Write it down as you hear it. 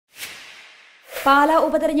പാലാ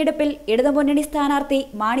ഉപതെരഞ്ഞെടുപ്പിൽ ഇടതുമുന്നണി സ്ഥാനാർത്ഥി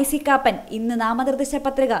മാണി സി കാപ്പൻ ഇന്ന് നാമനിർദ്ദേശ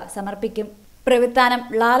പത്രിക സമർപ്പിക്കും. പ്രവിത്താനം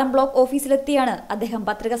ലാലം ബ്ലോക്ക് ഓഫീസിലെത്തിയാണ് അദ്ദേഹം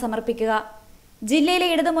പത്രിക സമർപ്പിക്കുക. ജില്ലയിലെ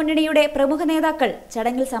ഇടതുമുന്നണിയുടെ പ്രമുഖ നേതാക്കൾ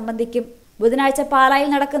ചടങ്ങിൽ സംബന്ധിക്കും. ബുധനാഴ്ച പാലായിൽ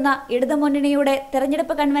നടക്കുന്ന ഇടതുമുന്നണിയുടെ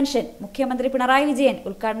തെരഞ്ഞെടുപ്പ് കൺവെൻഷൻ മുഖ്യമന്ത്രി പിണറായി വിജയൻ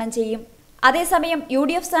ഉദ്ഘാടനം ചെയ്യും. അതേസമയം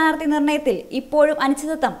UDF സ്ഥാനാർത്ഥി നിർണയത്തിൽ ഇപ്പോഴും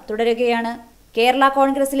അനിശ്ചിതത്വം തുടരുകയാണ്. കേരള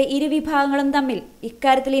കോൺഗ്രസിലെ ഇരു വിഭാഗങ്ങളും തമ്മിൽ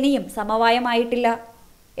ഇക്കാര്യത്തിൽ ഇനിയും സമവായമായിട്ടില്ല.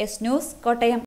 S news, Kottayam.